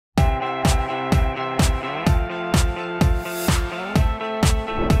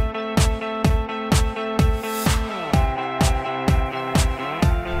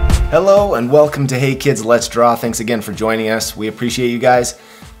Hello and welcome to Hey Kids Let's Draw. Thanks again for joining us. We appreciate you guys.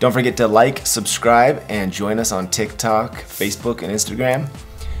 Don't forget to like, subscribe, and join us on TikTok, Facebook, and Instagram.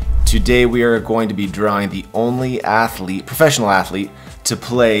 Today we are going to be drawing the only athlete, professional athlete, to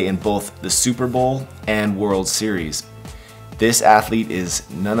play in both the Super Bowl and World Series. This athlete is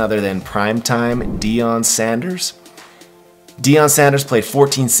none other than primetime Deion Sanders. Deion Sanders played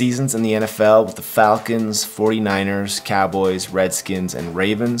 14 seasons in the NFL with the Falcons, 49ers, Cowboys, Redskins, and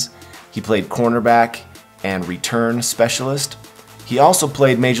Ravens. He played cornerback and return specialist. He also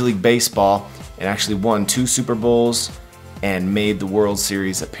played Major League Baseball and actually won 2 Super Bowls and made the World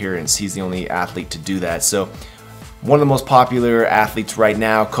Series appearance. He's the only athlete to do that. So one of the most popular athletes right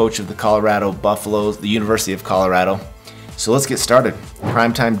now, coach of the Colorado Buffaloes, the University of Colorado. So let's get started.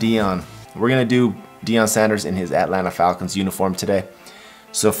 Primetime Deion. We're gonna do Deion Sanders in his Atlanta Falcons uniform today.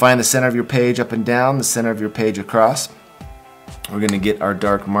 So find the center of your page up and down, the center of your page across. We're gonna get our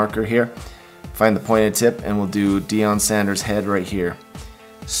dark marker here. Find the pointed tip and we'll do Deion Sanders' head right here.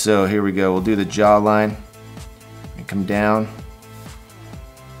 So here we go, we'll do the jawline. And come down,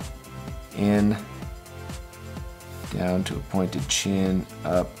 in, down to a pointed chin,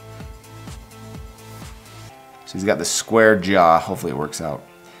 up. So he's got the square jaw, hopefully it works out.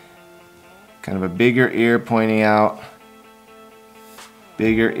 Kind of a bigger ear pointing out,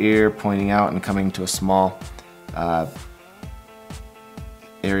 and coming to a small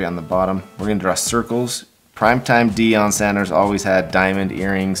area on the bottom. We're gonna draw circles. Primetime Deion Sanders always had diamond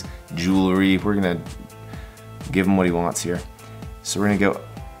earrings, jewelry. We're gonna give him what he wants here. So we're gonna go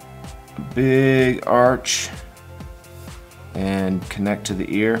a big arch and connect to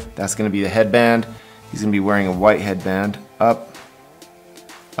the ear. That's gonna be the headband. He's gonna be wearing a white headband. Up,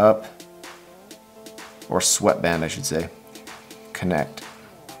 up, or sweatband I should say. Connect.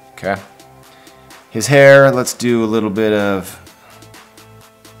 Okay. His hair, let's do a little bit of,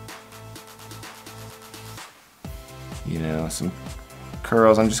 some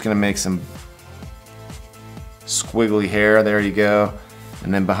curls. I'm just gonna make some squiggly hair. There you go.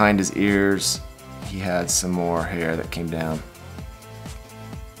 And then behind his ears, he had some more hair that came down.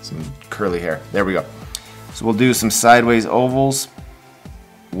 Some curly hair. There we go. So we'll do some sideways ovals.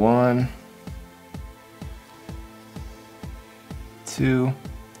 1, 2,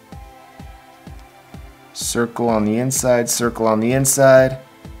 circle on the inside, circle on the inside,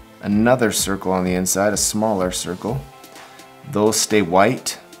 another circle on the inside, a smaller circle. Those stay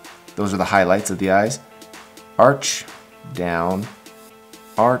white. Those are the highlights of the eyes. Arch, down,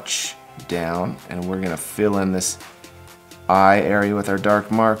 and we're gonna fill in this eye area with our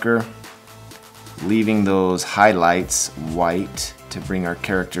dark marker, leaving those highlights white to bring our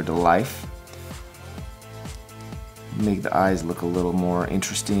character to life. Make the eyes look a little more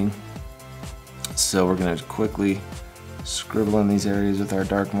interesting. So we're gonna quickly scribble in these areas with our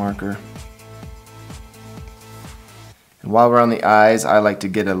dark marker. And while we're on the eyes, I like to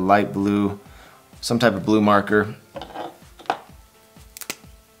get a light blue, some type of blue marker.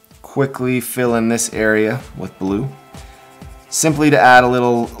 Quickly fill in this area with blue. Simply to add a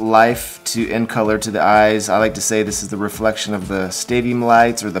little life and color to the eyes. I like to say this is the reflection of the stadium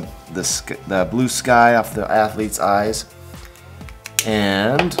lights or the blue sky off the athlete's eyes.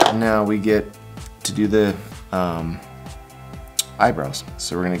 And now we get to do the eyebrows.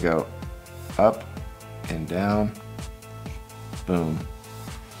 So we're gonna go up and down, boom.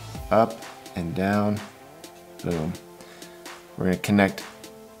 Up and down, boom. We're gonna connect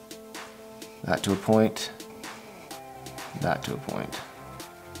that to a point, that to a point.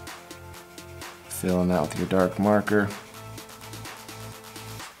 Fill in that with your dark marker.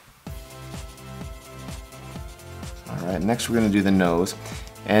 Alright, next we're going to do the nose.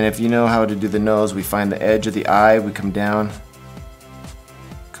 And if you know how to do the nose, we find the edge of the eye, we come down,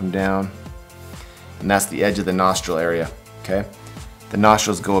 and that's the edge of the nostril area, okay? The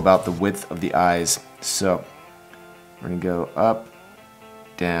nostrils go about the width of the eyes. So we're going to go up,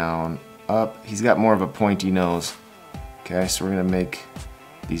 down, up. He's got more of a pointy nose. Okay, so we're gonna make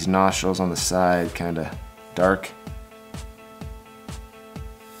these nostrils on the side kind of dark.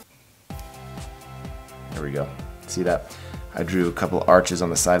 There we go. See that? I drew a couple arches on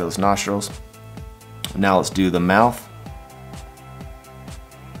the side of those nostrils. Now let's do the mouth.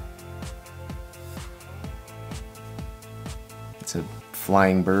 It's a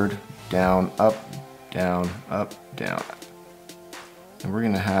flying bird. Down, up, down, up, down. And we're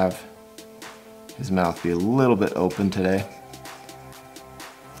gonna have his mouth be a little bit open today.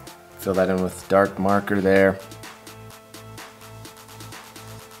 Fill that in with dark marker there.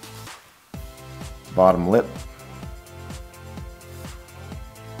 Bottom lip.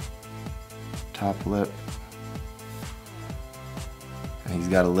 Top lip. And he's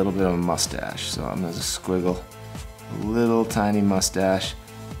got a little bit of a mustache, so I'm gonna just squiggle a little tiny mustache,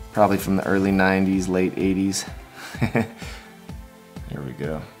 probably from the early 90s, late 80s. There we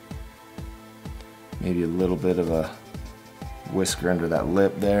go. Maybe a little bit of a whisker under that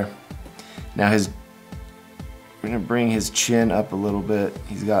lip there. Now we're gonna bring his chin up a little bit.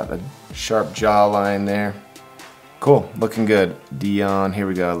 He's got a sharp jawline there. Cool, looking good. Deion, here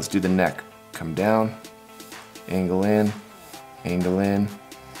we go. Let's do the neck. Come down, angle in,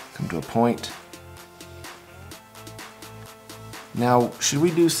 come to a point. Now, should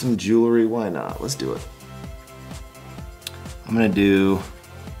we do some jewelry? Why not? Let's do it. I'm gonna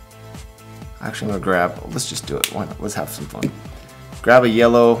grab, let's just do it. Why not? Let's have some fun. Grab a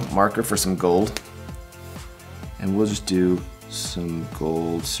yellow marker for some gold, and we'll just do some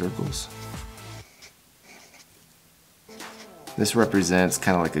gold circles. This represents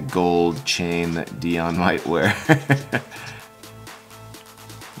kind of like a gold chain that Deion might wear.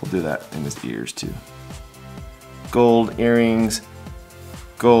 We'll do that in his ears too. Gold earrings,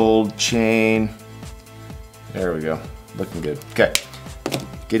 gold chain. There we go, looking good. Okay,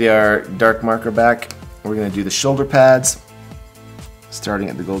 get our dark marker back. We're gonna do the shoulder pads, starting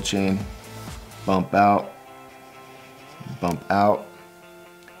at the gold chain. Bump out,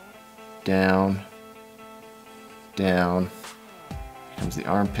 down, down. Comes the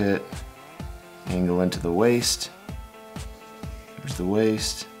armpit, angle into the waist. Here's the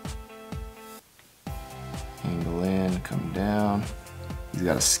waist. Angle in, come down. He's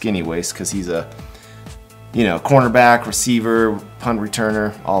got a skinny waist because he's a, cornerback, receiver, punt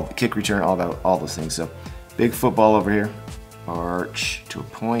returner, kick return, all those things. So big football over here. Arch to a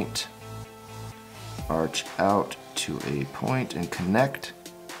point. Arch out to a point and connect.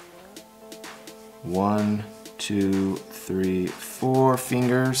 1, 2, 3, 4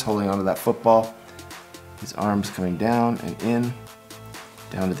 fingers holding onto that football. His arms coming down and in,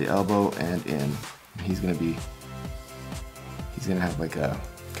 down to the elbow and in. And he's gonna have like a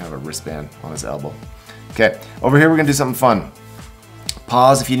kind of a wristband on his elbow. Okay, over here we're gonna do something fun.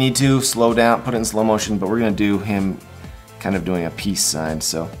 Pause if you need to, slow down, put it in slow motion, but we're gonna do him kind of doing a peace sign.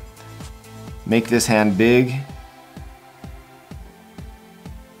 So make this hand big.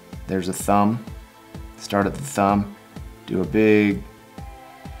 There's a thumb. Start at the thumb, do a big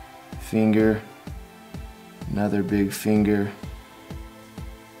finger, another big finger,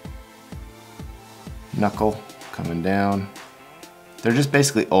 knuckle coming down. They're just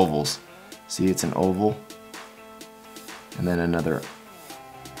basically ovals. See, it's an oval, and then another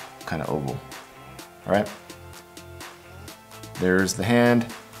kind of oval. All right, there's the hand,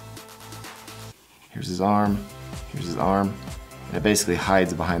 here's his arm, and it basically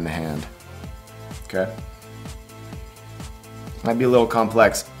hides behind the hand. Okay. Might be a little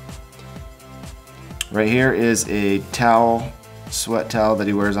complex. Right here is a towel, sweat towel that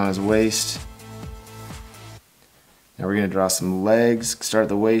he wears on his waist. Now we're going to draw some legs. Start at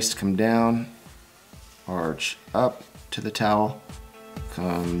the waist, come down, arch up to the towel,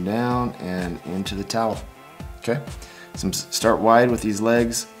 come down and into the towel. Okay. Start wide with these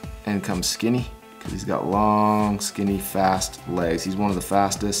legs and come skinny because he's got long, skinny, fast legs. He's one of the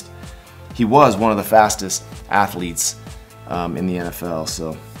fastest. He was one of the fastest athletes in the NFL,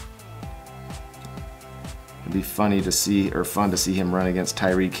 so it'd be fun to see him run against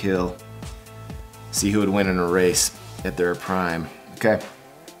Tyreek Hill, see who would win in a race at their prime. Okay,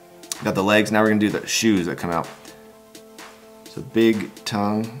 got the legs, now we're gonna do the shoes that come out. So big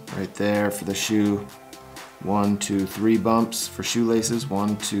tongue right there for the shoe. 1, 2, 3 bumps for shoelaces,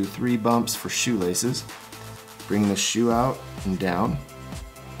 1, 2, 3 bumps for shoelaces. Bring the shoe out and down.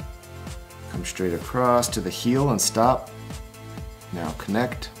 Come straight across to the heel and stop. Now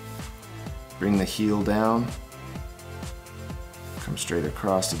connect. Bring the heel down. Come straight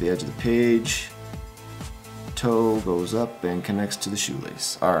across to the edge of the page. Toe goes up and connects to the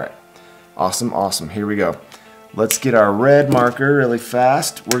shoelace. All right, awesome, awesome. Here we go. Let's get our red marker really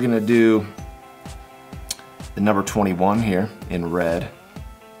fast. We're gonna do the number 21 here in red.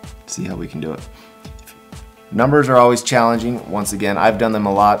 See how we can do it. Numbers are always challenging. Once again, I've done them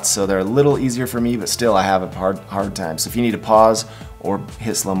a lot, so they're a little easier for me, but still I have a hard time. So if you need to pause or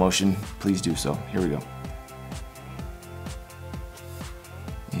hit slow motion, please do so. Here we go.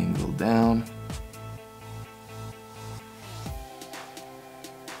 Angle down.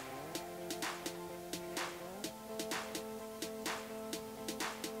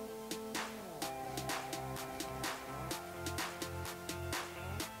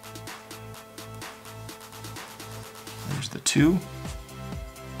 There's the 2.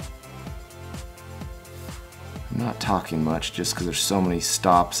 I'm not talking much just because there's so many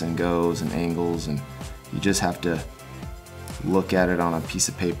stops and goes and angles, and you just have to look at it on a piece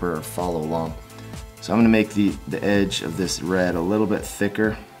of paper or follow along. So I'm going to make the edge of this red a little bit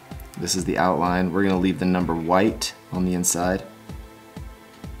thicker. This is the outline. We're going to leave the number white on the inside.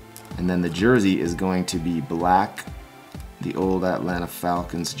 And then the jersey is going to be black. The old Atlanta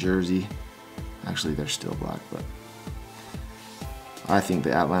Falcons jersey. Actually, they're still black, but I think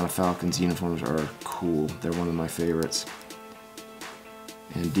the Atlanta Falcons uniforms are cool. They're one of my favorites.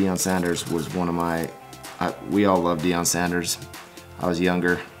 And Deion Sanders was one of my, we all love Deion Sanders. I was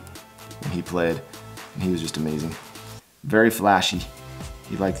younger when he played, and he was just amazing. Very flashy.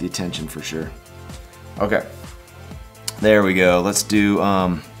 He liked the attention for sure. Okay, there we go. Let's do,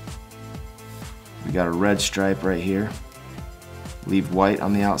 we got a red stripe right here. Leave white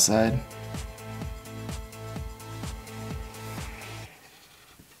on the outside.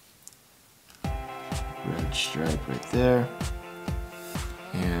 Red stripe right there.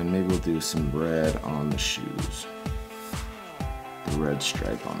 And maybe we'll do some red on the shoes. The red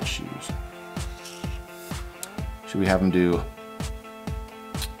stripe on the shoes. Should we have them do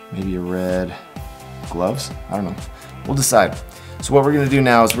maybe a red gloves? I don't know. We'll decide. So what we're going to do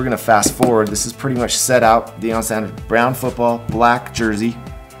now is we're going to fast forward. This is pretty much set out. Deion Sanders, brown football, black jersey,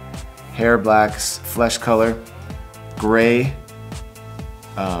 hair blacks, flesh color, gray.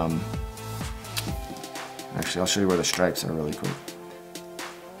 Actually, I'll show you where the stripes are really quick.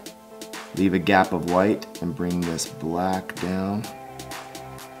 Leave a gap of white and bring this black down.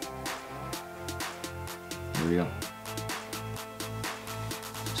 There we go.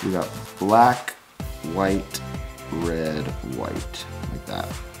 So we got black, white, red, white, like that.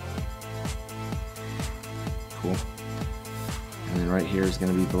 Cool. And then right here is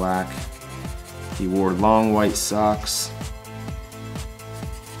going to be black. He wore long white socks.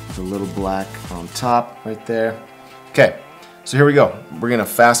 With a little black on top right there. Okay. So here we go. We're going to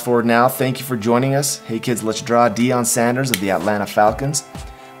fast forward now. Thank you for joining us. Hey kids, let's draw. Deion Sanders of the Atlanta Falcons.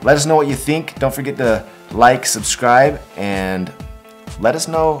 Let us know what you think. Don't forget to like, subscribe, and let us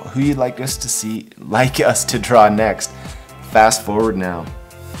know who you'd like us to draw next. Fast forward now.